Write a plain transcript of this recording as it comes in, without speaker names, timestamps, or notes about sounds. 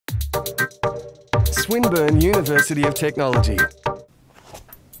Swinburne University of Technology.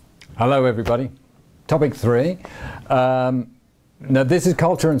 Hello everybody. Topic 3. Now this is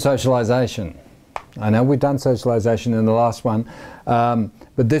culture and socialisation. I know we've done socialisation in the last one,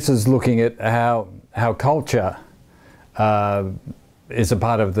 but this is looking at how culture is a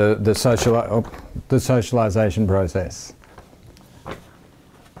part of the socialisation process.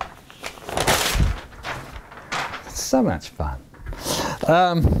 It's so much fun.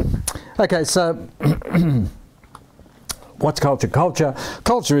 Okay, so what's culture?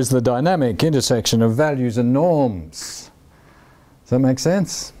 Culture is the dynamic intersection of values and norms. Does that make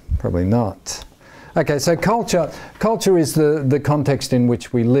sense? Probably not. Okay, so culture is the context in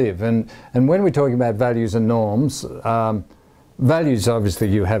which we live, and when we're talking about values and norms, values obviously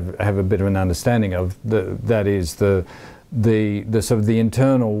you have a bit of an understanding of. That is the sort of the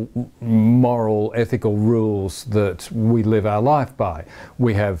internal moral, ethical rules that we live our life by.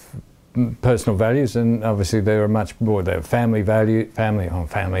 We have personal values, and obviously there are much more. There are family values.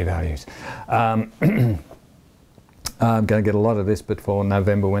 I'm going to get a lot of this before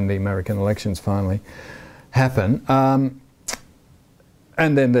November when the American elections finally happen. And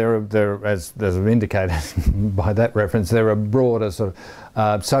then there are, as indicated by that reference, there are broader sort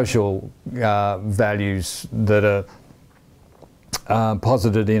of social values that are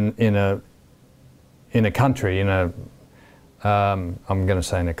posited in a country, I'm going to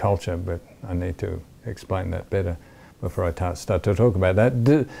say in a culture, but I need to explain that better before I start to talk about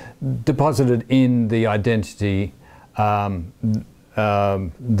that. Deposited in the identity, the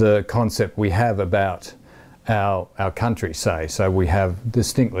concept we have about our country, say. So we have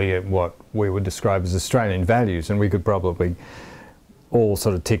distinctly what we would describe as Australian values, and we could probably all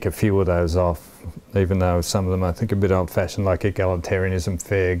sort of tick a few of those off, even though some of them I think are a bit old-fashioned, like egalitarianism,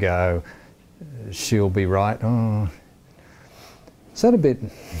 fair go, she'll be right. Oh, is that a bit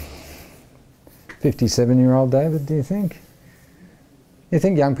 57-year-old David, do you think? You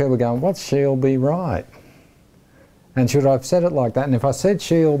think young people are going, what's she'll be right? And should I have said it like that? And if I said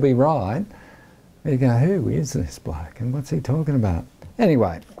she'll be right, you go, who is this bloke and what's he talking about?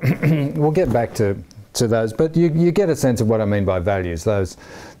 Anyway, we'll get back to those, but you get a sense of what I mean by values, those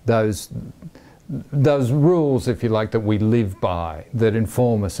rules, if you like, that we live by, that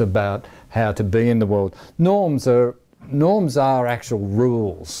inform us about how to be in the world. Norms are actual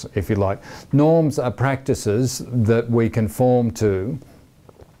rules, if you like. Norms are practices that we conform to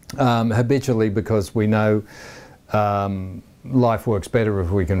habitually because we know life works better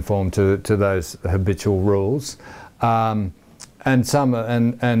if we conform to those habitual rules. And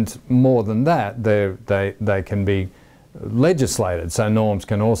more than that, they can be legislated. So norms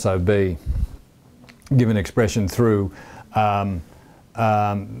can also be given expression through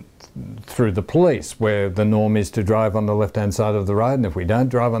the police, where the norm is to drive on the left-hand side of the road, and if we don't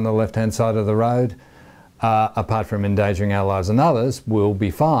drive on the left-hand side of the road, apart from endangering our lives and others, we'll be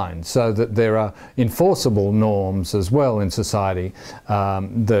fined. So that there are enforceable norms as well in society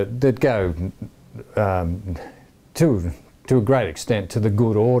that go to a great extent to the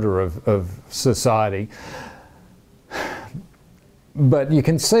good order of society. But you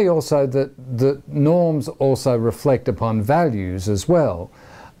can see also that norms also reflect upon values as well,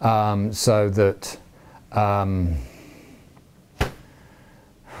 so that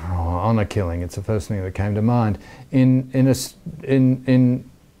honour killing, it's the first thing that came to mind. In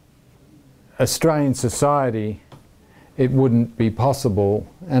Australian society, it wouldn't be possible,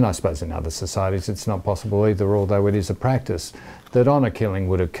 and I suppose in other societies it's not possible either, although it is a practice, that honour killing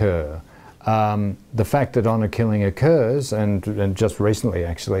would occur. The fact that honour killing occurs, and just recently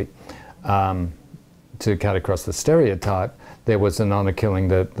actually, to cut across the stereotype, there was an honour killing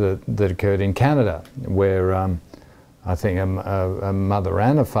that occurred in Canada, where I think a mother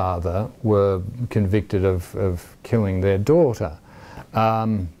and a father were convicted of killing their daughter.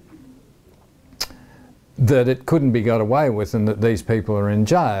 That it couldn't be got away with, and that these people are in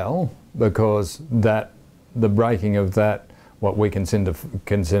jail because the breaking of that, what we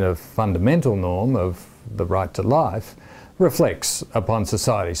consider fundamental norm of the right to life, reflects upon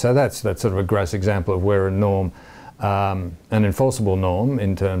society. So that's sort of a gross example of where a norm, an enforceable norm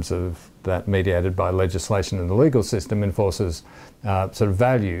in terms of that mediated by legislation and the legal system, enforces sort of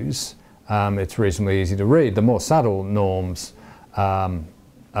values. It's reasonably easy to read. The more subtle norms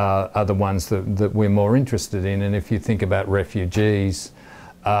are the ones that we're more interested in. And if you think about refugees,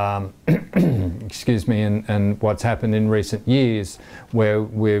 excuse me, and what's happened in recent years, where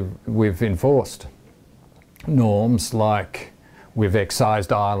we've enforced norms like we've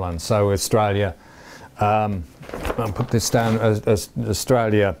excised Ireland. So Australia I'll put this down as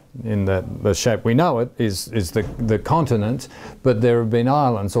Australia in the shape we know it is the continent, but there have been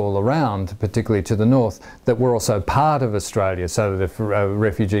islands all around, particularly to the north, that were also part of Australia, so that if a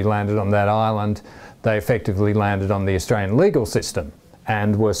refugee landed on that island, they effectively landed on the Australian legal system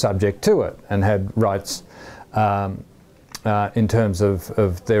and were subject to it and had rights in terms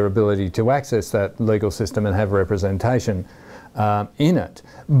of their ability to access that legal system and have representation in it.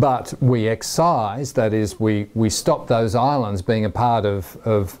 But we excise, that is, we stop those islands being a part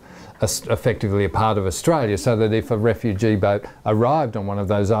of effectively a part of Australia, so that if a refugee boat arrived on one of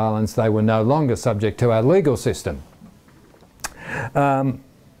those islands, they were no longer subject to our legal system.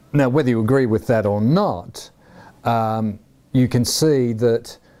 Now, whether you agree with that or not, you can see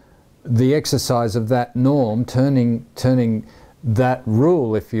that the exercise of that norm, turning that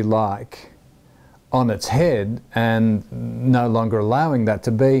rule, if you like, on its head and no longer allowing that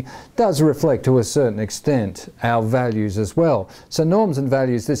to be, does reflect to a certain extent our values as well. So norms and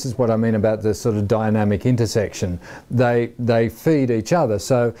values, this is what I mean about the sort of dynamic intersection. They feed each other.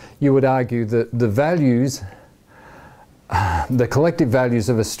 So you would argue that the values, the collective values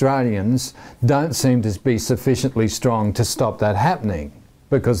of Australians don't seem to be sufficiently strong to stop that happening,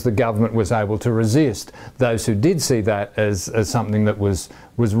 because the government was able to resist those who did see that as something that was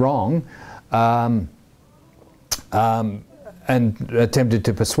wrong, and attempted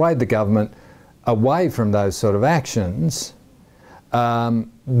to persuade the government away from those sort of actions,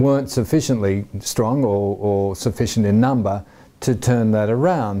 weren't sufficiently strong or sufficient in number to turn that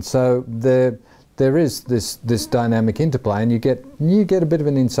around. So there is this dynamic interplay, and you get a bit of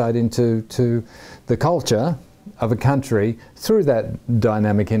an insight into the culture of a country through that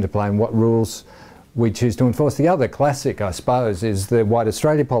dynamic interplay and what rules we choose to enforce. The other classic, I suppose, is the White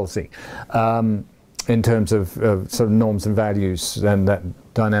Australia policy, in terms of sort of norms and values and that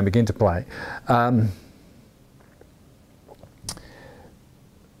dynamic interplay. The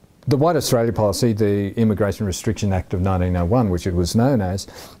White Australia policy, the Immigration Restriction Act of 1901, which it was known as,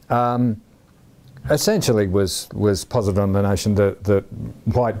 essentially was posited on the notion that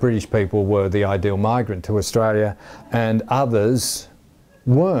white British people were the ideal migrant to Australia and others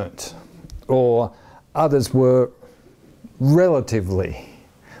weren't, or others were relatively,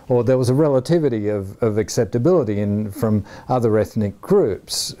 or there was a relativity of acceptability from other ethnic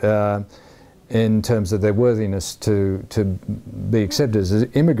groups in terms of their worthiness to be accepted as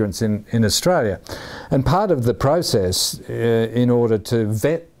immigrants in Australia. And part of the process in order to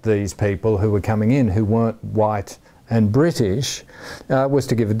vet these people who were coming in who weren't white and British was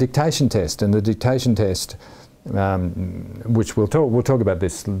to give a dictation test. And the dictation test, which we'll talk about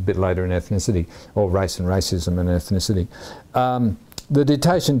this a bit later in ethnicity, or race and racism and ethnicity. The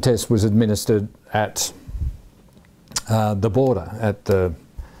dictation test was administered at the border, at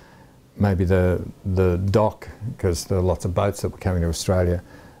maybe the dock, because there were lots of boats that were coming to Australia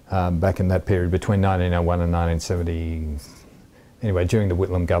back in that period between 1901 and 1970. Anyway, during the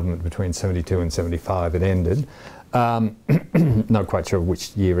Whitlam government, between 72 and 75, it ended. Not quite sure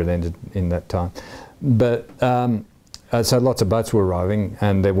which year it ended in that time. But so lots of boats were arriving,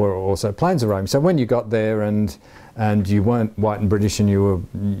 and there were also planes arriving. So when you got there and you weren't white and British and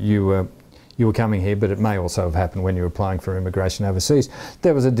you were coming here, but it may also have happened when you were applying for immigration overseas,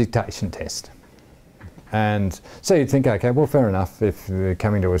 there was a dictation test. And so you'd think, okay, well, fair enough, if you're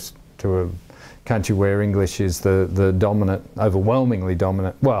coming to a country where English is the dominant, overwhelmingly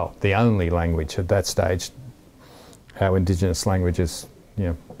dominant, well, the only language at that stage, our indigenous languages,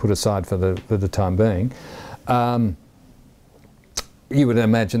 put aside for the time being, you would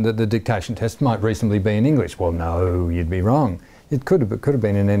imagine that the dictation test might reasonably be in English. Well, no, you'd be wrong. It could have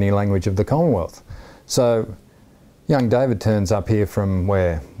been in any language of the Commonwealth. So young David turns up here from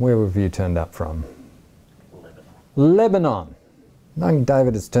where? Where have you turned up from? Lebanon. Young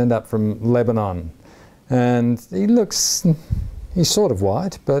David has turned up from Lebanon, and he's sort of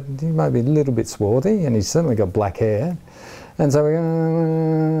white, but he might be a little bit swarthy, and he's certainly got black hair. And so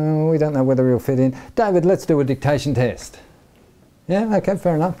we don't know whether he'll fit in. David, let's do a dictation test. Yeah, okay,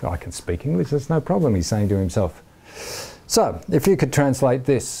 fair enough. I can speak English, there's no problem, he's saying to himself. So, if you could translate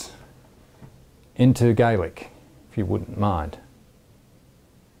this into Gaelic, if you wouldn't mind.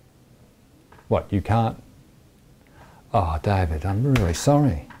 What, you can't? Oh, David, I'm really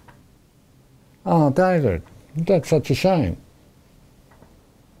sorry. Oh, David, that's such a shame.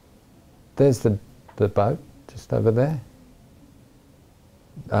 There's the boat, just over there.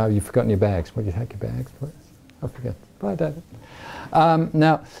 Oh, you've forgotten your bags. Will you take your bags, please? I forget. Bye, David.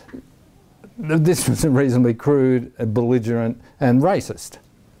 Now, this was a reasonably crude, belligerent and racist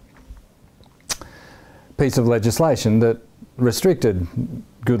piece of legislation that restricted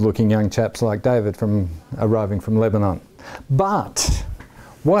good-looking young chaps like David arriving from Lebanon. But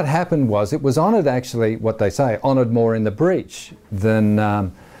what happened was it was honoured, actually, what they say, honoured more in the breach than...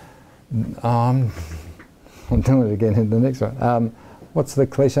 I'll do it again in the next one. What's the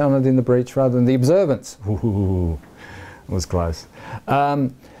cliche? Honoured in the breach rather than the observance. Ooh, it was close.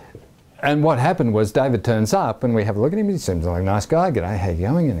 And what happened was David turns up and we have a look at him. He seems like a nice guy. G'day, how you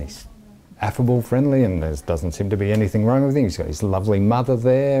going? And he's affable, friendly, and there doesn't seem to be anything wrong with him. He's got his lovely mother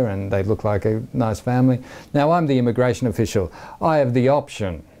there and they look like a nice family. Now I'm the immigration official. I have the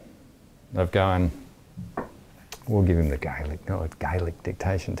option of going, we'll give him the Gaelic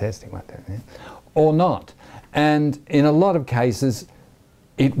dictation test, he won't do it, or not. And in a lot of cases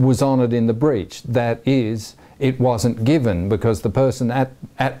it was honoured in the breach. That is, it wasn't given because the person at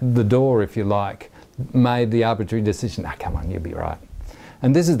the door, if you like, made the arbitrary decision, ah, come on, you'll be right.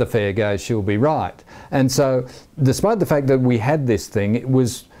 And this is the fair go, she'll be right. And so, despite the fact that we had this thing, it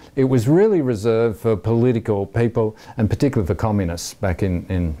was really reserved for political people, and particularly for communists back it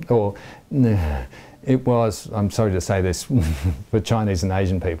was, I'm sorry to say this, for Chinese and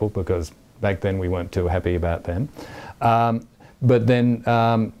Asian people, because back then we weren't too happy about them. But then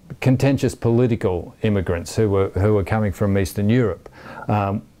contentious political immigrants who were coming from Eastern Europe,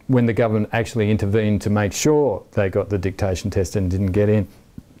 when the government actually intervened to make sure they got the dictation test and didn't get in.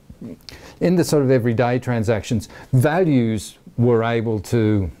 In the sort of everyday transactions, values were able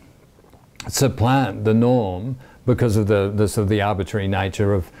to supplant the norm because of the sort of the arbitrary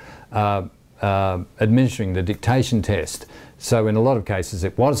nature of administering the dictation test. So in a lot of cases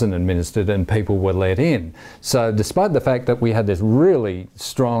it wasn't administered and people were let in. So despite the fact that we had this really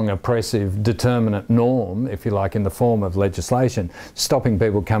strong, oppressive, determinate norm, if you like, in the form of legislation, stopping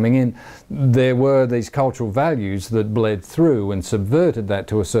people coming in, there were these cultural values that bled through and subverted that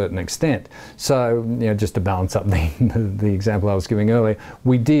to a certain extent. So, you know, just to balance up the example I was giving earlier,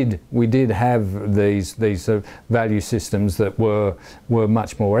 we did have these sort of value systems that were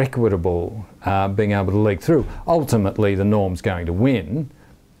much more equitable, being able to leak through. Ultimately, the norm's going to win,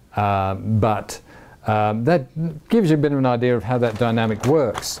 but that gives you a bit of an idea of how that dynamic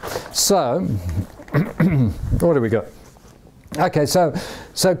works. So, what do we got? Okay, so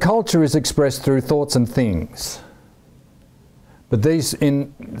culture is expressed through thoughts and things. But this is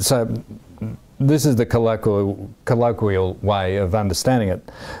the colloquial way of understanding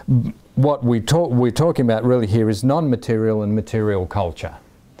it. What we're talking about really here is non-material and material culture.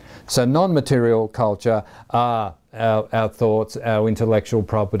 So non-material culture are our thoughts, our intellectual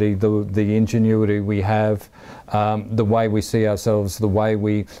property, the ingenuity we have, the way we see ourselves, the way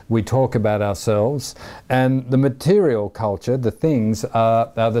we talk about ourselves. And the material culture, the things,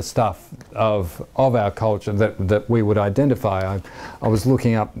 are the stuff of our culture that we would identify. I was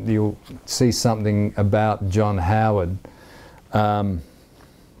looking up, you'll see something about John Howard,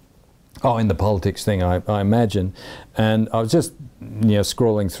 in the politics thing, I imagine. And I was just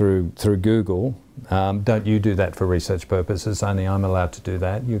scrolling through Google. Don't you do that for research purposes? Only I'm allowed to do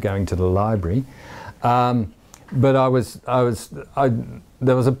that. You're going to the library. But there was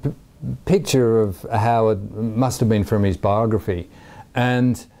a picture of Howard, must have been from his biography,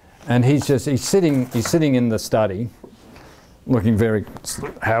 and he's sitting in the study, looking very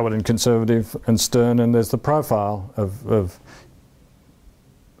Howard and conservative and stern, and there's the profile of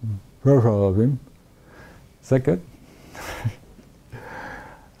him. Is that good?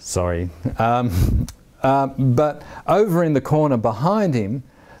 Sorry. But over in the corner behind him,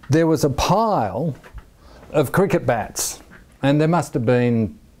 there was a pile of cricket bats. And there must have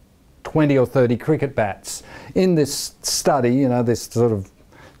been 20 or 30 cricket bats in this study, this sort of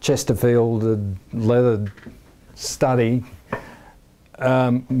Chesterfield leather study,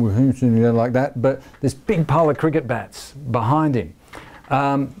 like that. But this big pile of cricket bats behind him.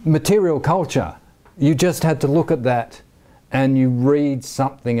 Material culture. You just had to look at that and you read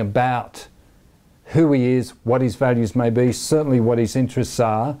something about who he is, what his values may be, certainly what his interests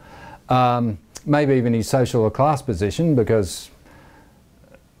are, maybe even his social or class position, because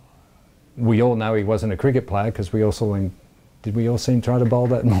we all know he wasn't a cricket player because we all saw him. Did we all see him try to bowl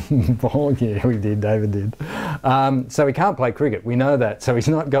that ball? Yeah, we did, David did. So he can't play cricket, we know that. So he's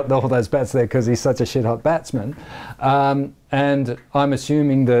not got all those bats there because he's such a shit-hot batsman. And I'm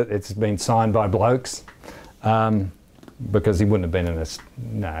assuming that it's been signed by blokes, because he wouldn't have been he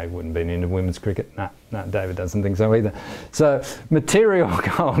wouldn't have been into women's cricket. No, David doesn't think so either. So material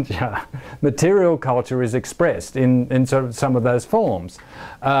culture is expressed in sort of some of those forms.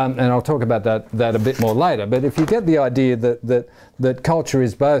 And I'll talk about that a bit more later. But if you get the idea that culture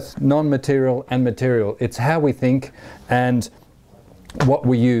is both non-material and material, it's how we think and what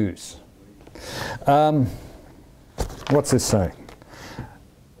we use. What's this saying?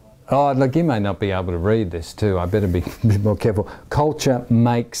 Oh, look, you may not be able to read this too. I better be a bit more careful. Culture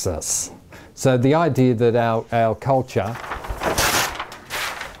makes us. So the idea that our culture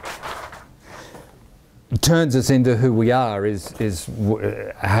turns us into who we are is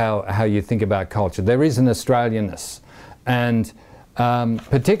how you think about culture. There is an Australianness, and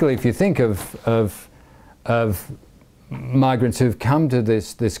particularly if you think of migrants who've come to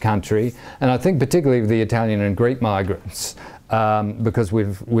this country, and I think particularly of the Italian and Greek migrants, because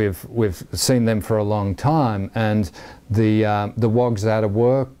we've seen them for a long time, and the wogs out of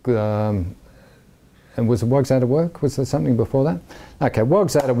work. And was it Wogs Out of Work? Was there something before that? Okay,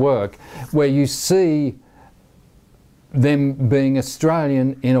 Wogs Out of Work, where you see them being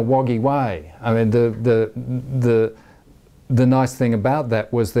Australian in a woggy way. I mean, the nice thing about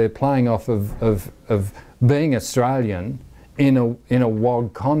that was they're playing off of being Australian in a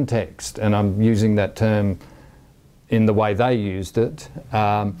wog context, and I'm using that term in the way they used it,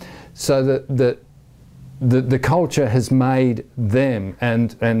 so that the culture has made them,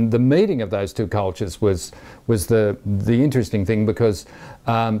 and the meeting of those two cultures was the interesting thing, because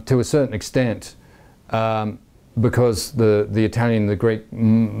to a certain extent, because the Italian and the Greek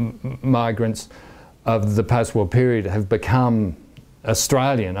migrants of the post-war period have become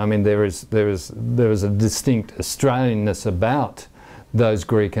Australian. I mean, there is a distinct Australianness about those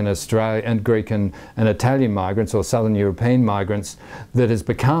Greek and Italian migrants, or Southern European migrants, that has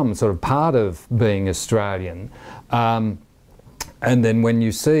become sort of part of being Australian. And then when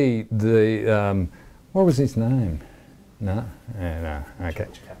you see the what was his name? No, yeah, no, okay.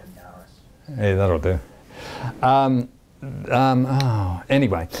 Yeah, that'll do.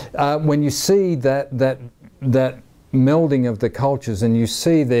 Anyway, when you see that melding of the cultures, and you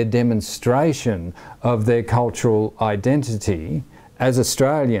see their demonstration of their cultural identity as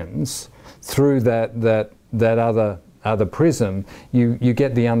Australians through that other prism, you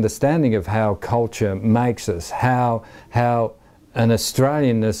get the understanding of how culture makes us, how an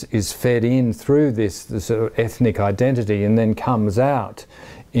Australianness is fed in through this sort of ethnic identity, and then comes out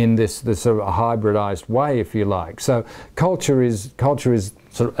in this sort of hybridized way, if you like. So culture is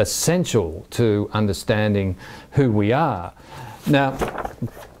sort of essential to understanding who we are. Now,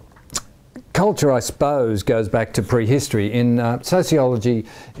 culture, I suppose, goes back to prehistory. Sociology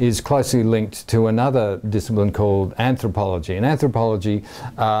is closely linked to another discipline called anthropology, and anthropology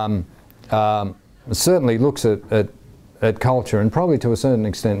certainly looks at culture, and probably to a certain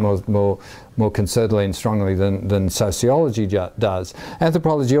extent more concertedly and strongly than sociology does.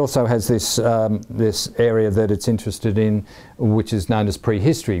 Anthropology also has this area that it's interested in, which is known as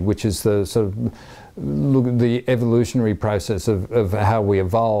prehistory, which is the sort of the evolutionary process of how we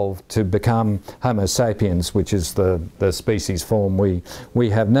evolved to become Homo sapiens, which is the species form we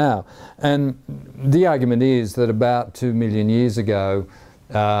have now. And the argument is that about 2 million years ago,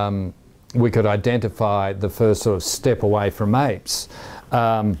 we could identify the first sort of step away from apes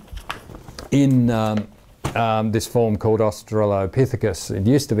in this form called Australopithecus. It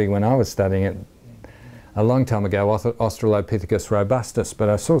used to be, when I was studying it a long time ago, Australopithecus robustus, but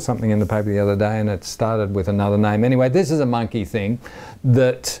I saw something in the paper the other day and it started with another name. Anyway, this is a monkey thing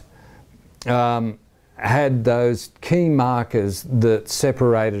that had those key markers that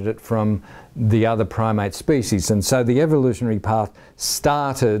separated it from the other primate species. And so the evolutionary path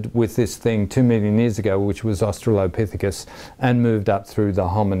started with this thing 2 million years ago, which was Australopithecus, and moved up through the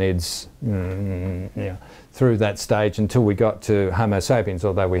hominids, through that stage until we got to Homo sapiens,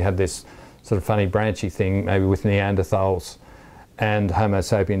 although we had this sort of funny branchy thing maybe with Neanderthals and Homo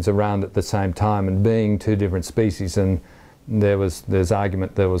sapiens around at the same time, and being two different species, and there's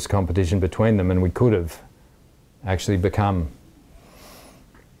argument there was competition between them, and we could have actually become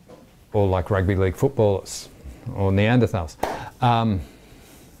all like rugby league footballers or Neanderthals. That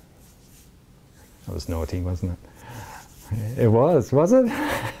was naughty, wasn't it? It was it?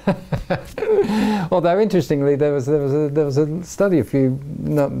 Although interestingly, there was a study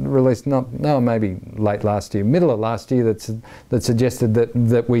maybe late last year, middle of last year, that suggested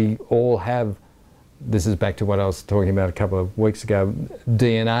that we all have. This is back to what I was talking about a couple of weeks ago.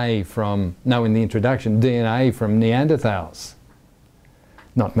 DNA from Neanderthals.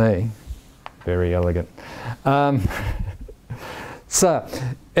 Not me. Very elegant. So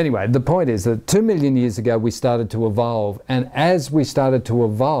anyway, the point is that 2 million years ago we started to evolve, and as we started to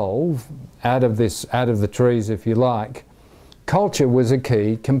evolve out of the trees, if you like, culture was a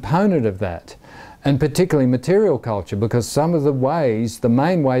key component of that, and particularly material culture, because some of the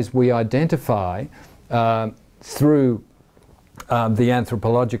main ways we identify through the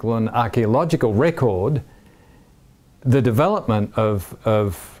anthropological and archaeological record, the development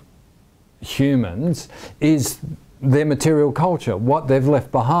of humans, is their material culture, what they've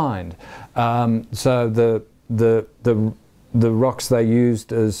left behind. So the rocks they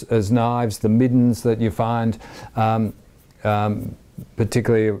used as knives, the middens that you find,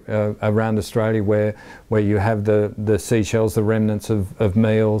 particularly around Australia, where you have the seashells, the remnants of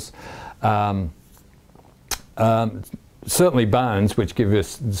meals. Certainly bones, which give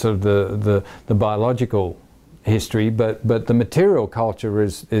us sort of the biological history, but the material culture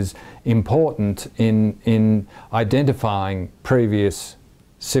is important in identifying previous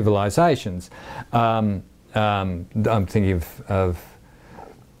civilizations. I'm thinking of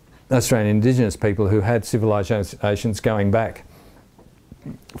Australian Indigenous people who had civilizations going back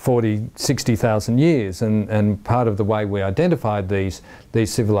 40, 60,000 years, and part of the way we identified these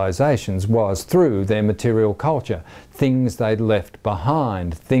civilizations was through their material culture, things they'd left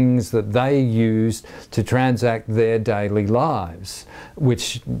behind, things that they used to transact their daily lives,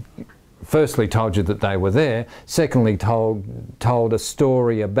 which firstly told you that they were there, secondly told a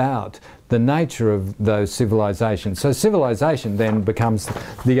story about the nature of those civilizations. So civilization then becomes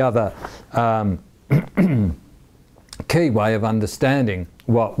the other key way of understanding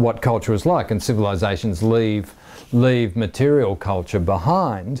what culture is like, and civilizations leave material culture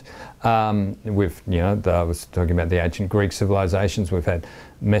behind. With, you know, I was talking about the ancient Greek civilizations. We've had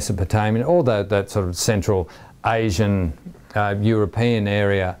Mesopotamia, all that sort of Central Asian, European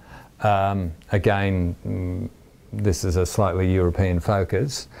area. Again, this is a slightly European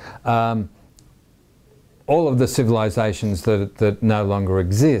focus. All of the civilizations that no longer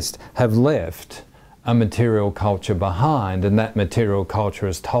exist have left a material culture behind, and that material culture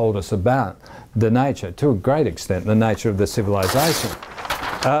has told us about the nature, to a great extent, the nature of the civilization.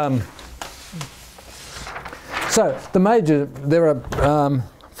 So the major, there are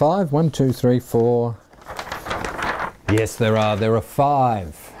 5, 1, 2, 3, 4. Yes, there are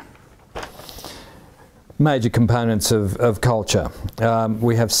 5 major components of culture.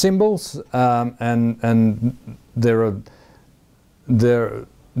 We have symbols, and there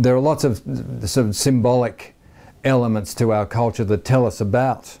are lots of sort of symbolic elements to our culture that tell us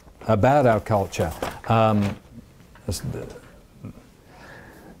about our culture. I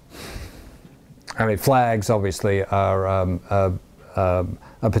mean, flags obviously are a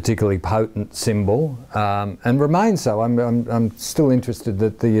particularly potent symbol, and remain so. I'm still interested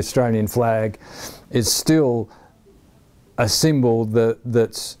that the Australian flag is still a symbol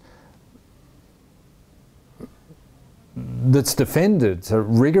that's defended so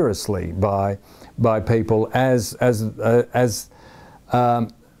rigorously by people as a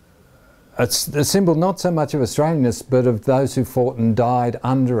symbol not so much of Australianness, but of those who fought and died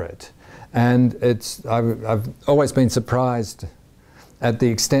under it. And I've always been surprised at the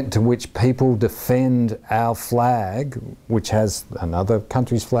extent to which people defend our flag, which has another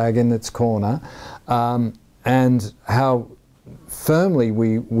country's flag in its corner, and how firmly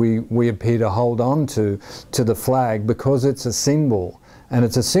we appear to hold on to the flag because it's a symbol, and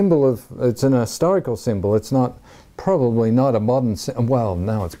it's a symbol of, it's an historical symbol. It's probably not a modern symbol. Well,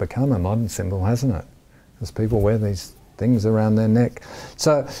 no, it's become a modern symbol, hasn't it? Because people wear these things around their neck.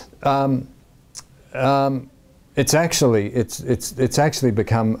 So it's actually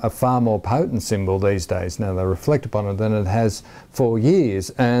become a far more potent symbol these days now they reflect upon it than it has for years,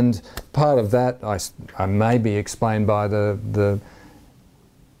 and part of that I may be explained by the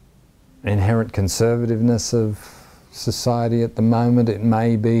inherent conservativeness of society at the moment. It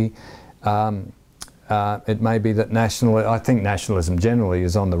may be that I think nationalism generally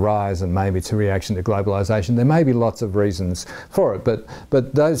is on the rise, and maybe it's a reaction to globalisation. There may be lots of reasons for it, but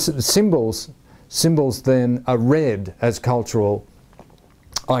those symbols then are read as cultural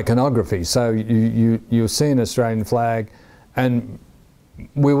iconography. So you'll see an Australian flag, and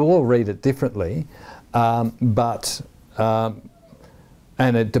we will all read it differently, and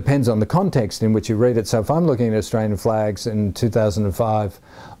it depends on the context in which you read it. So if I'm looking at Australian flags in 2005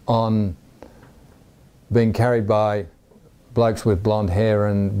 on being carried by blokes with blonde hair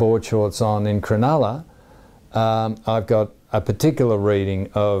and board shorts on in Cronulla, I've got a particular reading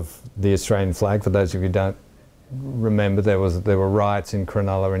of the Australian flag. For those of you who don't remember, there were riots in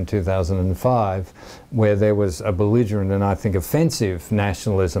Cronulla in 2005 where there was a belligerent and I think offensive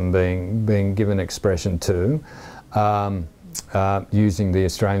nationalism being given expression to, using the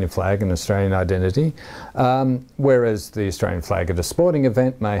Australian flag and Australian identity, whereas the Australian flag at a sporting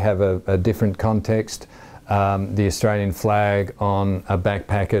event may have a different context. The Australian flag on a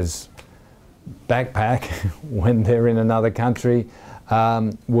backpacker's backpack when they're in another country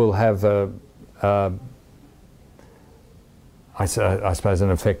will have I suppose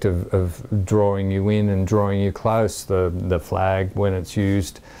an effect of drawing you in and drawing you close. The flag, when it's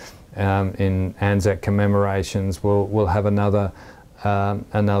used in Anzac commemorations will have another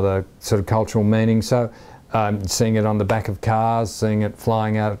sort of cultural meaning. So seeing it on the back of cars, seeing it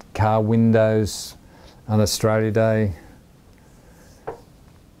flying out car windows on Australia Day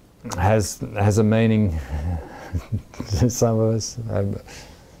has a meaning to some of us.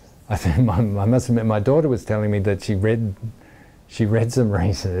 I think I must admit, my daughter was telling me that she read some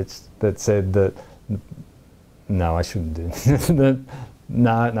research that said that, no, I shouldn't do that.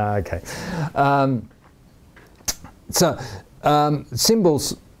 No, okay.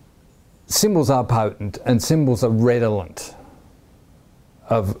 Symbols are potent, and symbols are redolent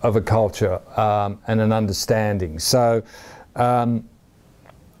of a culture and an understanding. So the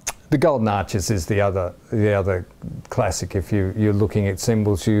Golden Arches is the other classic. If you're looking at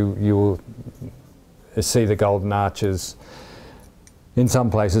symbols, you will see the Golden Arches in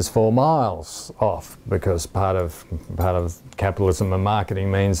some places 4 miles off, because part of capitalism and marketing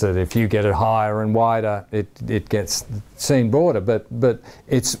means that if you get it higher and wider, it gets seen broader. But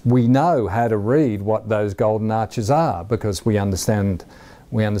we know how to read what those Golden Arches are, because we understand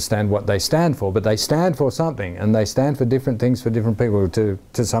what they stand for. But they stand for something, and they stand for different things for different people. To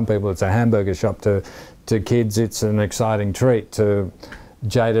some people it's a hamburger shop, to kids it's an exciting treat, to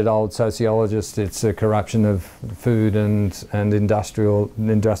jaded old sociologists it's a corruption of food and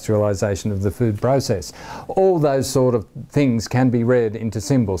industrialization of the food process. All those sort of things can be read into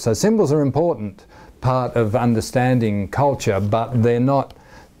symbols. So symbols are an important part of understanding culture, but they're not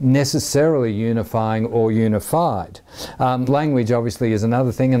necessarily unifying or unified. Language obviously is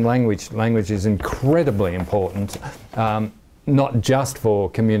another thing, and language is incredibly important, not just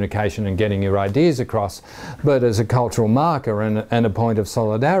for communication and getting your ideas across, but as a cultural marker and a point of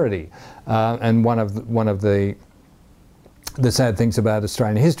solidarity. And one of the sad things about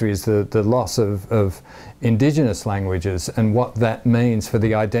Australian history is the loss of Indigenous languages and what that means for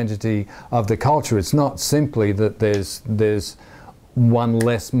the identity of the culture. It's not simply that there's one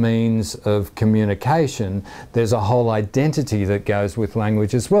less means of communication. There's a whole identity that goes with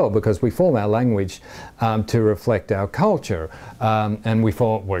language as well, because we form our language to reflect our culture, and we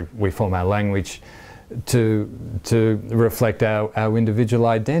form our language to reflect our individual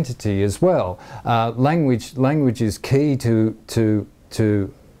identity as well. Language is key to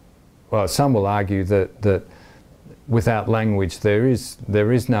well, some will argue that without language there is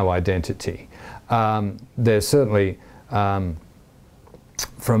no identity. There's certainly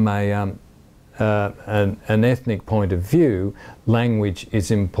from an ethnic point of view, language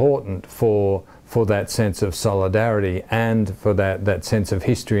is important for that sense of solidarity and for that sense of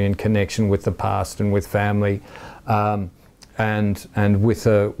history and connection with the past and with family, and with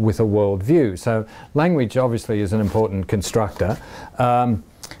a world view. So language obviously is an important constructor.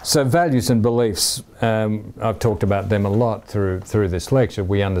 So values and beliefs, I've talked about them a lot through this lecture.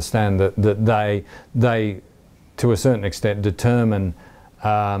 We understand that they to a certain extent determine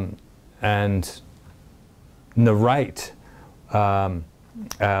and narrate our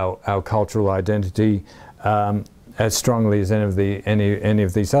cultural identity as strongly as any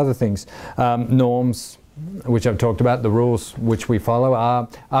of these other things. Norms, which I've talked about, the rules which we follow are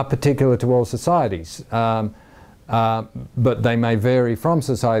particular to all societies, but they may vary from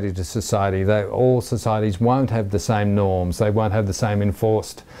society to society. All societies won't have the same norms. They won't have the same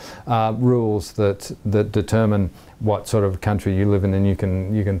enforced rules that determine what sort of country you live in, and you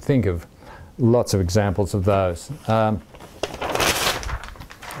can think of lots of examples of those.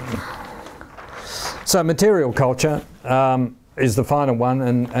 So material culture is the final one,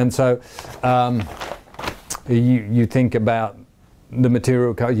 and so you think about the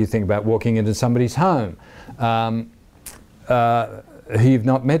material culture. You think about walking into somebody's home who you've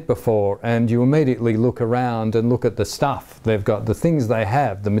not met before, and you immediately look around and look at the stuff they've got, the things they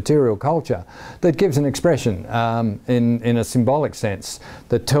have, the material culture that gives an expression in a symbolic sense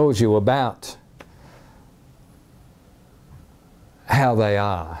that tells you about how they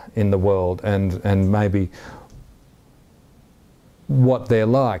are in the world and maybe what they're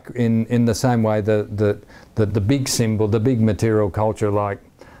like, in the same way that the big symbol, the big material culture like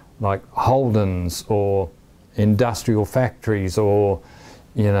Holden's or industrial factories or,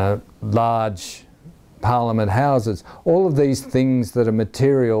 you know, large parliament houses, all of these things that are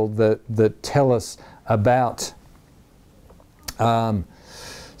material that tell us about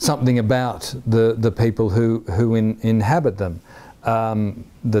something about the people who inhabit them,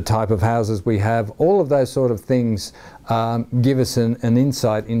 the type of houses we have, all of those sort of things give us an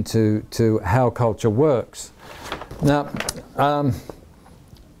insight into how culture works. Now,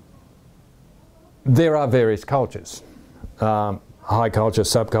 there are various cultures, high culture,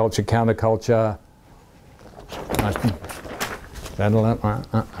 subculture, counterculture.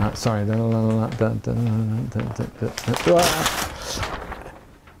 Sorry. No,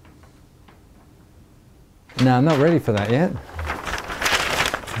 I'm not ready for that yet.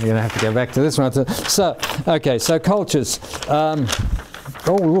 You're going to have to go back to this one. So, okay, so cultures. Oh,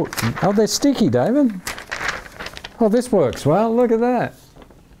 look. Oh, they're sticky, David. Oh, this works well. Look at that.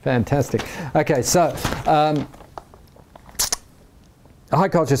 Fantastic. Okay, so high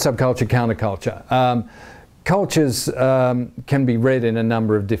culture, subculture, counterculture. Cultures can be read in a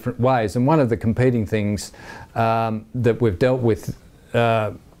number of different ways, and one of the competing things that we've dealt with,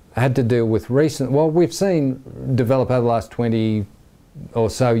 had to deal with we've seen develop over the last 20 or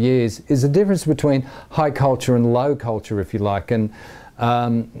so years, is the difference between high culture and low culture, if you like. And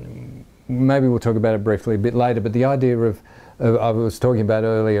maybe we'll talk about it briefly a bit later, but the idea of I was talking about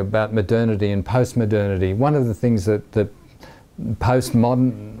earlier about modernity and post-modernity. One of the things that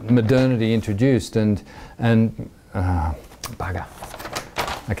post-modernity introduced and bugger.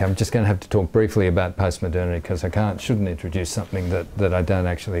 Okay, I'm just going to have to talk briefly about post-modernity because I shouldn't introduce something that I don't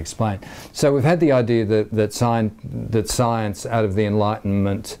actually explain. So we've had the idea that science out of the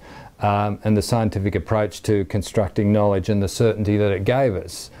Enlightenment and the scientific approach to constructing knowledge and the certainty that it gave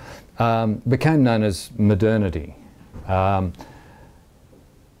us became known as modernity.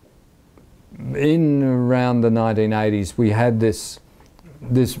 In around the 1980s, we had this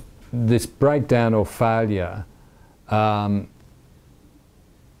breakdown or failure hang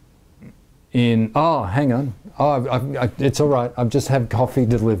on. It's all right. I've just had coffee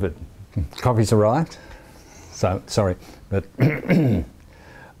delivered. Coffee's arrived. So sorry, but I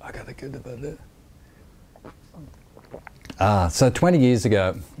gotta get about that. So 20 years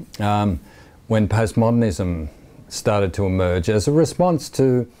ago, when postmodernism started to emerge as a response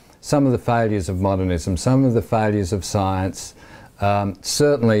to some of the failures of modernism, some of the failures of science, not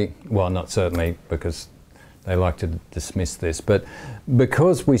certainly because they like to dismiss this, but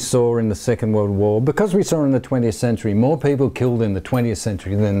because we saw in the Second World War, because we saw in the 20th century more people killed in the 20th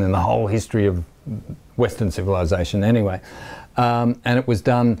century than in the whole history of Western civilization anyway, and it was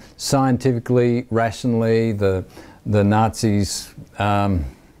done scientifically, rationally. The Nazis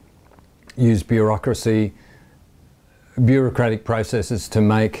used bureaucratic processes to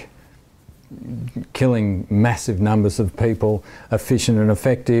make killing massive numbers of people efficient and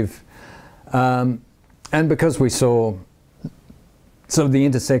effective. And because we saw sort of the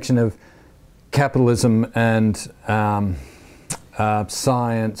intersection of capitalism and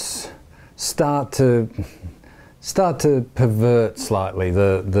science start to pervert slightly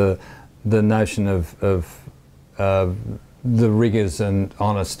the notion of the rigours and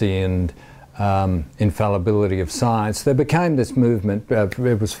honesty and infallibility of science, there became this movement.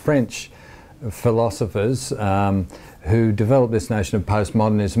 It was French philosophers who developed this notion of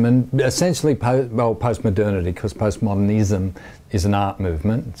postmodernism and essentially postmodernity, because postmodernism is an art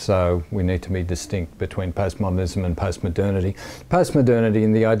movement, so we need to be distinct between postmodernism and postmodernity. Postmodernity,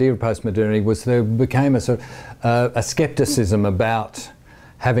 and the idea of postmodernity was there became a sort of a skepticism about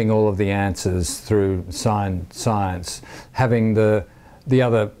having all of the answers through science, having the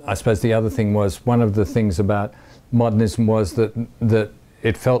other, I suppose the other thing was, one of the things about modernism was that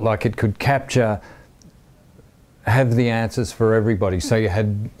it felt like it could have the answers for everybody. So you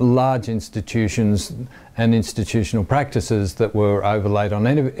had large institutions and institutional practices that were overlaid on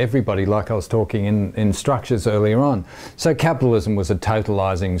everybody, like I was talking in structures earlier on. So capitalism was a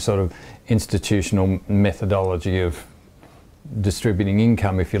totalizing sort of institutional methodology of distributing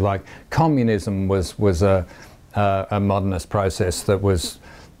income, if you like. Communism was a modernist process that was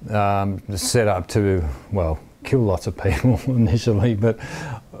set up to, well, kill lots of people initially, but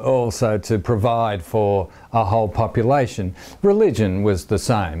also to provide for a whole population. Religion was the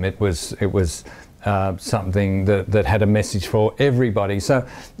same. It was something that had a message for everybody. So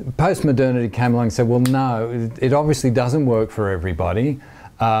postmodernity came along and said, well, no, it obviously doesn't work for everybody.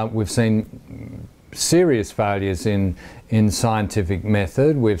 We've seen serious failures in scientific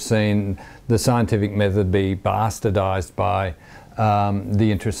method. We've seen the scientific method be bastardized by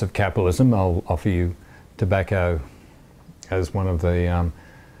the interests of capitalism. I'll offer you tobacco as one of the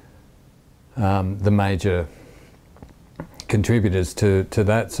major contributors to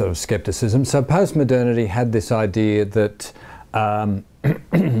that sort of skepticism. So postmodernity had this idea that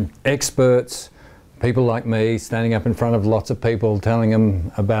experts, people like me, standing up in front of lots of people telling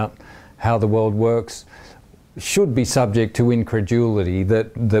them about how the world works, should be subject to incredulity,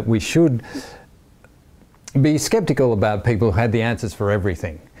 that we should be skeptical about people who had the answers for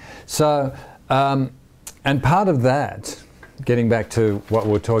everything. So, and part of that, getting back to what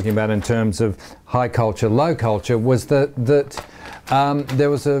we're talking about in terms of high culture, low culture, was that there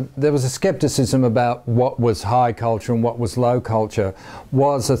was a skepticism about what was high culture and what was low culture.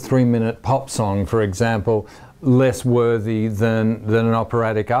 Was a 3-minute pop song, for example, less worthy than an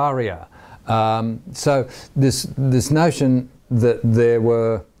operatic aria? So this notion that there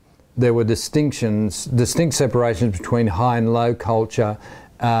were distinct separations between high and low culture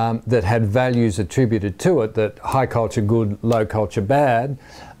that had values attributed to it, that high culture good, low culture bad.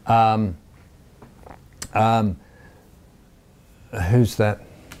 Who's that?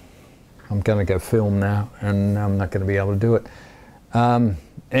 I'm going to go film now, and I'm not going to be able to do it.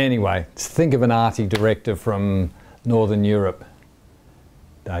 Anyway, think of an arty director from Northern Europe.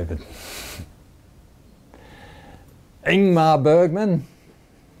 David. Ingmar Bergman.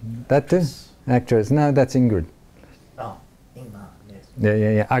 That too? Actress. No, that's Ingrid. Oh, Ingmar, yes.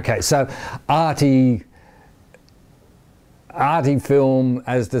 Yeah. Okay, so arty film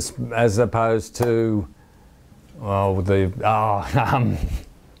as opposed to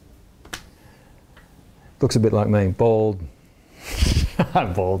looks a bit like me, bald.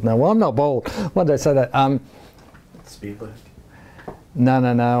 I'm bald. No, well, I'm not bald. Why did I say that? Spielberg.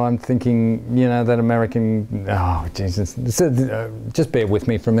 No. I'm thinking, that American. Oh, Jesus! Just bear with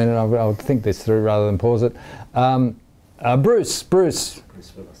me for a minute. I'll think this through rather than pause it. Bruce Willis.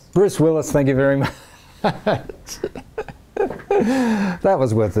 Bruce Willis. Thank you very much. That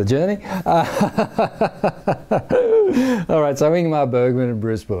was worth the journey. All right, so Ingmar Bergman and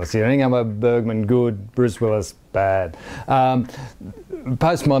Bruce Willis. Ingmar Bergman good, Bruce Willis bad.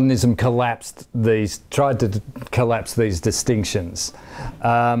 Postmodernism tried to collapse these distinctions.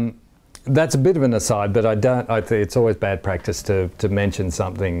 That's a bit of an aside, but I think it's always bad practice to mention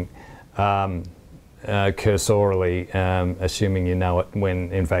something cursorily, assuming you know it,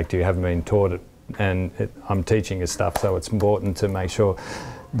 when in fact you haven't been taught it. And I'm teaching you stuff, so it's important to make sure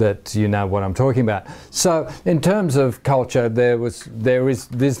that you know what I'm talking about. So in terms of culture, there's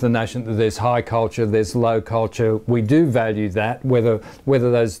the notion that there's high culture, there's low culture. We do value that, whether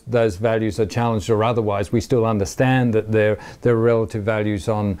those values are challenged or otherwise. We still understand that there are relative values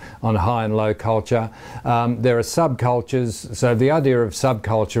on high and low culture. There are subcultures. So the idea of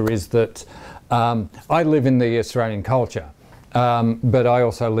subculture is that I live in the Australian culture. But I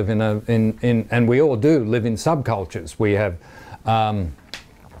also live and we all do live in subcultures. We have,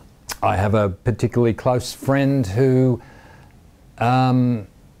 I have a particularly close friend who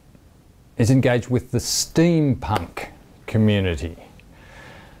is engaged with the steampunk community.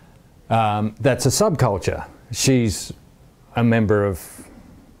 That's a subculture. She's a member of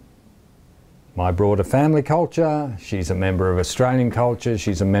my broader family culture. She's a member of Australian culture.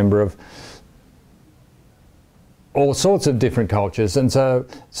 She's a member of all sorts of different cultures, and so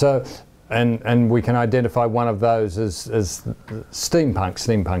we can identify one of those as steampunk.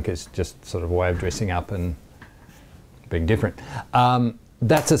 Steampunk is just sort of a way of dressing up and being different.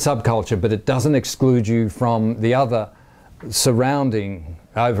 That's a subculture, but it doesn't exclude you from the other surrounding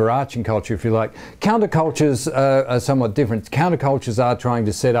overarching culture, if you like. Countercultures are somewhat different. Countercultures are trying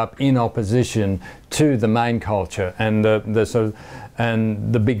to set up in opposition to the main culture, and the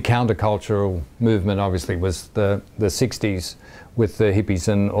big countercultural movement obviously was the 60s with the hippies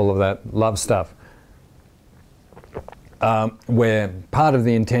and all of that love stuff, where part of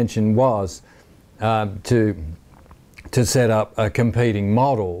the intention was to set up a competing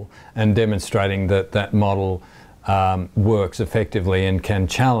model and demonstrating that model works effectively and can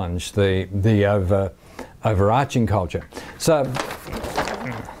challenge the overarching culture. So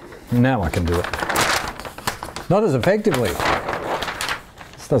now I can do it. Not as effectively.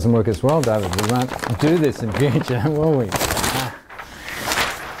 This doesn't work as well, David. We won't do this in future, will we?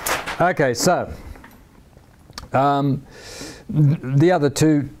 Okay, so the other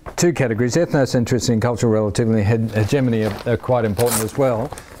two categories, ethnocentrism and cultural relativity and hegemony, are quite important as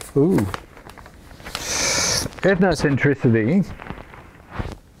well. Ooh. Ethnocentricity.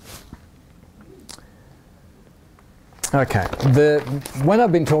 Okay, when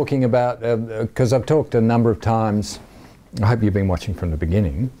I've been talking about, because I've talked a number of times, I hope you've been watching from the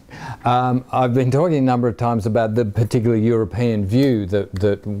beginning, I've been talking a number of times about the particular European view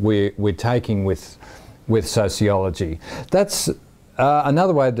that we're taking with sociology. That's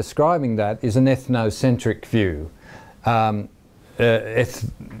another way of describing that is an ethnocentric view. The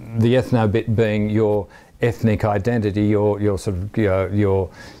ethno bit being your ethnic identity, your sort of your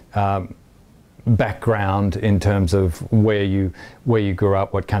background in terms of where you grew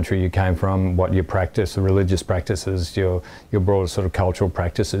up, what country you came from, what your practice, the religious practices, your broader sort of cultural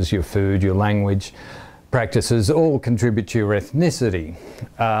practices, your food, your language practices, all contribute to your ethnicity.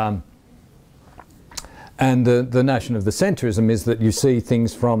 And the notion of the centrism is that you see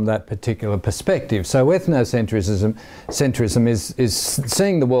things from that particular perspective. So ethnocentrism is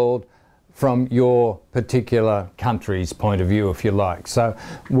seeing the world from your particular country's point of view, if you like. So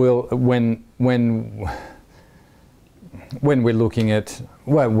when we're looking at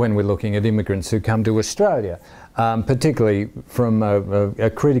immigrants who come to Australia, particularly from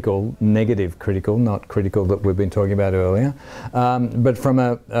a critical, negative critical, not critical that we've been talking about earlier, but from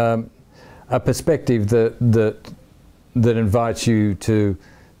a perspective that invites you to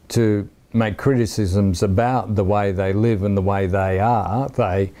make criticisms about the way they live and the way they are,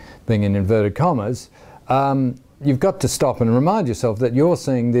 they being in inverted commas, you've got to stop and remind yourself that you're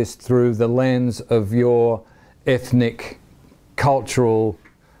seeing this through the lens of your ethnic, cultural,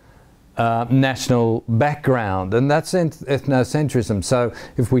 national background, and that's ethnocentrism. So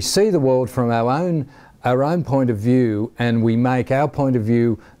if we see the world from our own point of view, and we make our point of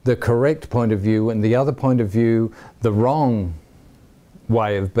view the correct point of view and the other point of view the wrong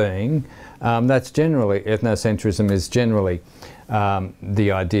way of being, that's generally, ethnocentrism is generally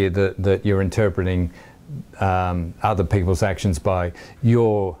the idea that you're interpreting other people's actions by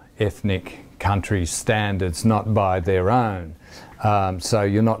your ethnic country's standards, not by their own. So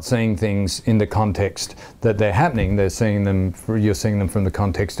you're not seeing things in the context that they're happening. You're seeing them from the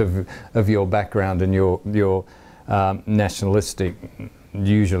context of your background and your nationalistic,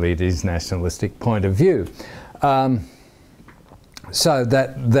 usually it is nationalistic, point of view. So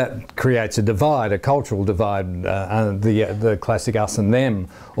that creates a divide, a cultural divide, the classic us and them,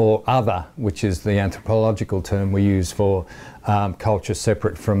 or other, which is the anthropological term we use for culture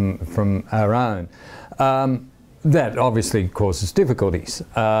separate from our own. That obviously causes difficulties.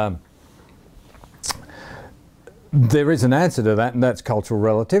 There is an answer to that, and that's cultural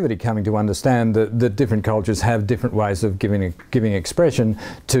relativity, coming to understand that different cultures have different ways of giving expression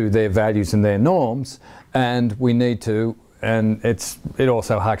to their values and their norms, and we need to, and it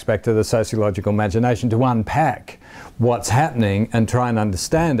also harks back to the sociological imagination, to unpack what's happening and try and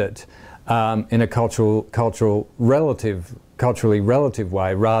understand it in a culturally relative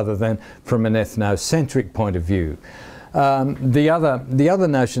way, rather than from an ethnocentric point of view. The other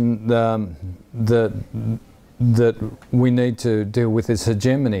notion that we need to deal with is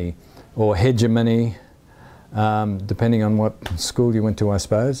hegemony, or hegemony, depending on what school you went to, I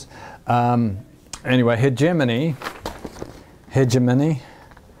suppose. Anyway, hegemony,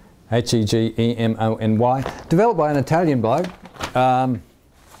 H-E-G-E-M-O-N-Y, developed by an Italian bloke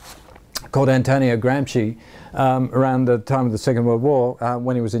called Antonio Gramsci around the time of the Second World War,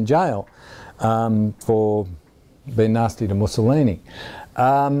 when he was in jail for being nasty to Mussolini.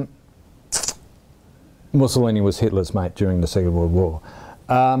 Mussolini was Hitler's mate during the Second World War.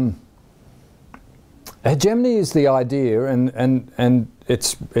 Hegemony is the idea, and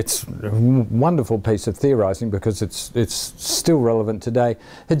it's a wonderful piece of theorising because it's still relevant today.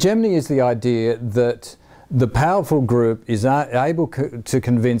 Hegemony is the idea that the powerful group is able to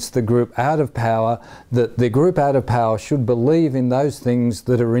convince the group out of power that the group out of power should believe in those things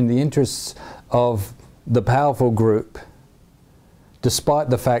that are in the interests of the powerful group, despite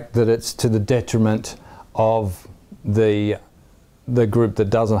the fact that it's to the detriment of the group that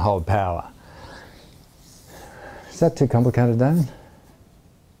doesn't hold power. Is that too complicated, Damon?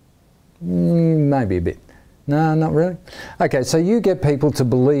 Maybe a bit. No, not really. Okay, so you get people to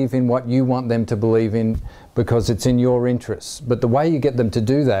believe in what you want them to believe in because it's in your interests. But the way you get them to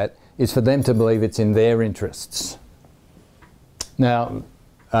do that is for them to believe it's in their interests. Now,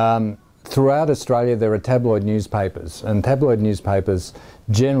 throughout Australia there are tabloid newspapers, and tabloid newspapers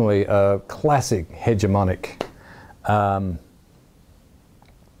generally are classic hegemonic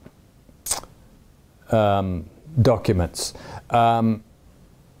documents.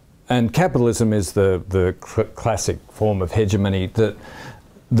 And capitalism is the classic form of hegemony that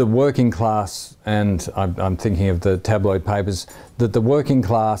the working class, and I'm thinking of the tabloid papers, that the working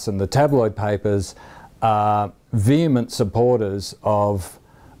class and the tabloid papers are vehement supporters of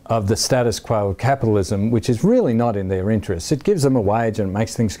the status quo of capitalism, which is really not in their interests. It gives them a wage and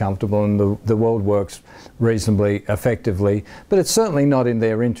makes things comfortable, and the world works reasonably effectively, but it's certainly not in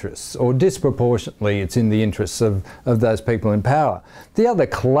their interests, or disproportionately it's in the interests of those people in power. The other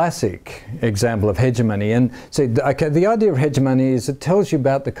classic example of hegemony, and see, okay, the idea of hegemony is it tells you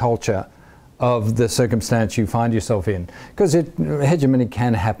about the culture of the circumstance you find yourself in, because hegemony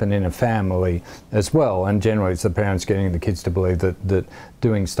can happen in a family as well, and generally it's the parents getting the kids to believe that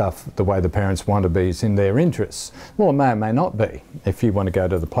doing stuff the way the parents want to be is in their interests. Well, it may or may not be if you want to go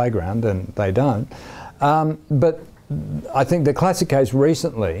to the playground and they don't. But I think the classic case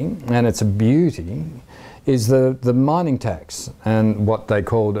recently, and it's a beauty, is the mining tax, and what they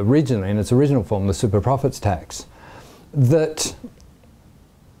called originally, in its original form, the super profits tax, that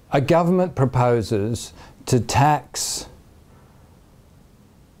a government proposes to tax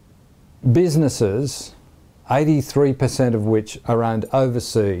businesses, 83% of which are owned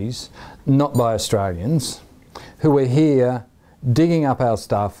overseas, not by Australians, who are here digging up our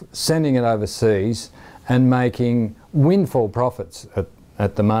stuff, sending it overseas and making windfall profits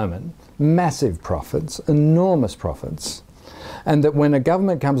at the moment, massive profits, enormous profits, and that when a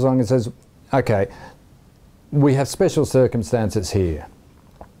government comes along and says, okay, we have special circumstances here,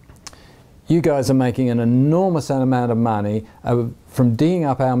 you guys are making an enormous amount of money from digging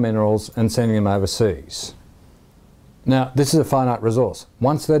up our minerals and sending them overseas. Now, this is a finite resource.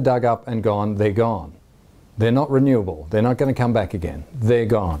 Once they're dug up and gone, they're gone. They're not renewable. They're not going to come back again. They're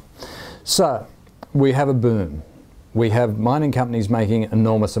gone. So, we have a boom. We have mining companies making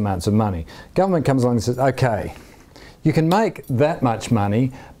enormous amounts of money. Government comes along and says, okay, you can make that much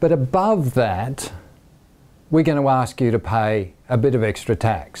money, but above that, we're going to ask you to pay a bit of extra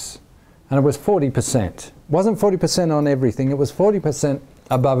tax. And it was 40%. It wasn't 40% on everything, it was 40%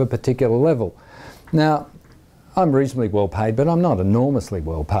 above a particular level. Now, I'm reasonably well paid, but I'm not enormously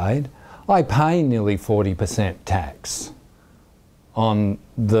well paid. I pay nearly 40% tax on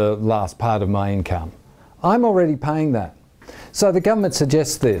the last part of my income. I'm already paying that. So the government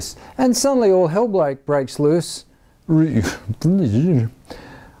suggests this, and suddenly all hell breaks loose.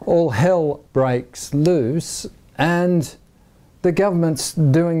 All hell breaks loose, and the government's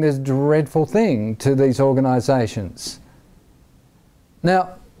doing this dreadful thing to these organisations.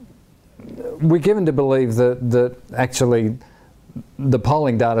 Now, we're given to believe that actually the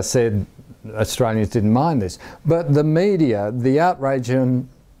polling data said Australians didn't mind this, but the media, the outrage on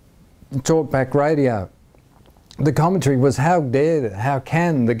talkback radio, the commentary was, how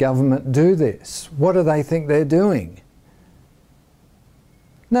can the government do this? What do they think they're doing?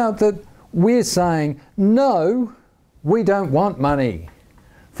 Now that we're saying, no, we don't want money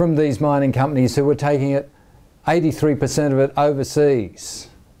from these mining companies who are taking it, 83% of it overseas.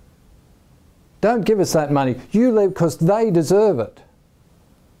 Don't give us that money. You leave because they deserve it.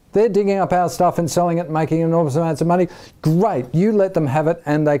 They're digging up our stuff and selling it and making enormous amounts of money. Great, you let them have it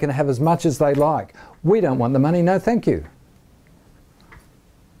and they can have as much as they like. We don't want the money, no thank you.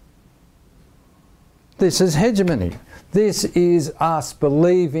 This is hegemony. This is us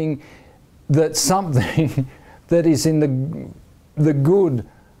believing that something that is in the good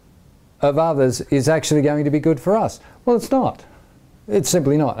of others is actually going to be good for us. Well, it's not. It's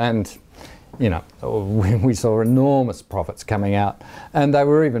simply not. And, you know, we saw enormous profits coming out, and they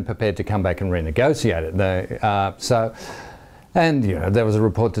were even prepared to come back and renegotiate it. And you know, there was a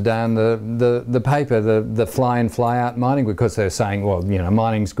report today on the paper, the fly in, fly out mining, because they're saying, well, you know,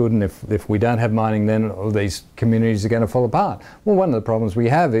 mining's good, and if we don't have mining, then all these communities are going to fall apart. Well, one of the problems we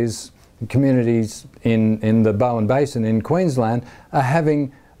have is communities in the Bowen Basin in Queensland are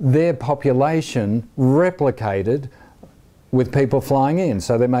having their population replicated with people flying in.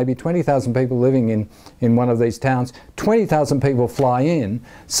 So there may be 20,000 people living in one of these towns, 20,000 people fly in,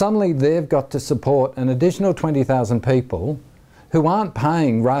 suddenly they've got to support an additional 20,000 people who aren't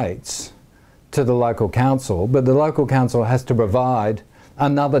paying rates to the local council, but the local council has to provide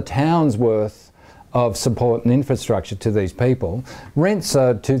another town's worth of support and infrastructure to these people. Rents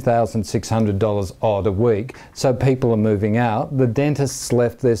are $2,600 odd a week, so people are moving out. The dentists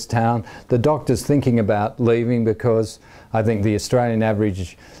left this town. The doctor's thinking about leaving because I think the Australian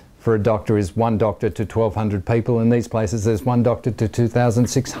average for a doctor is one doctor to 1,200 people. In these places there's one doctor to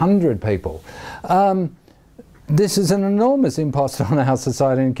 2,600 people. This is an enormous impost on our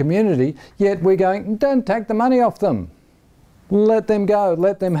society and community, yet we're going, don't take the money off them. Let them go,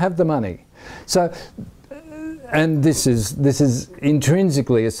 let them have the money. So, and this is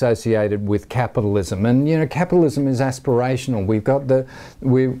intrinsically associated with capitalism, and you know, capitalism is aspirational. We've got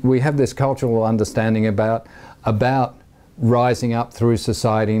we have this cultural understanding about rising up through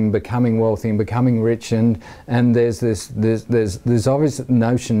society and becoming wealthy and becoming rich, and there's this obvious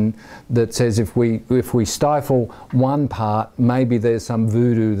notion that says if we stifle one part, maybe there's some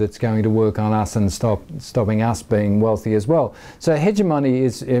voodoo that's going to work on us and stopping us being wealthy as well. So hegemony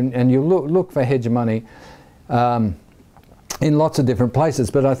is, and you look for hegemony in lots of different places,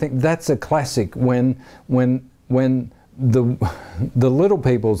 but I think that's a classic when the little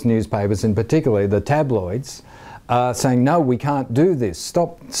people's newspapers, in particular the tabloids, saying, no, we can't do this.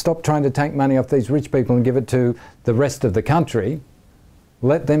 Stop trying to take money off these rich people and give it to the rest of the country.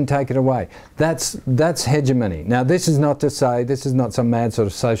 Let them take it away. That's hegemony. Now, this is not to say, this is not some mad sort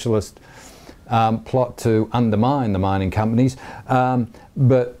of socialist plot to undermine the mining companies,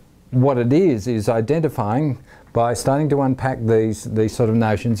 but what it is identifying by starting to unpack these sort of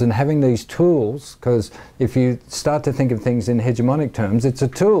notions and having these tools, because if you start to think of things in hegemonic terms, it's a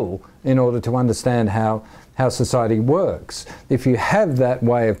tool in order to understand how society works. If you have that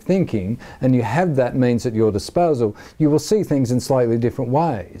way of thinking and you have that means at your disposal, you will see things in slightly different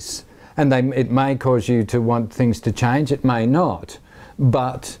ways. And it may cause you to want things to change, it may not.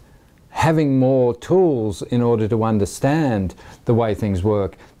 But having more tools in order to understand the way things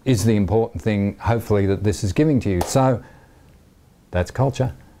work is the important thing, hopefully, that this is giving to you. So, that's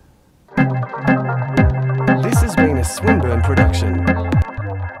culture. This has been a Swinburne production.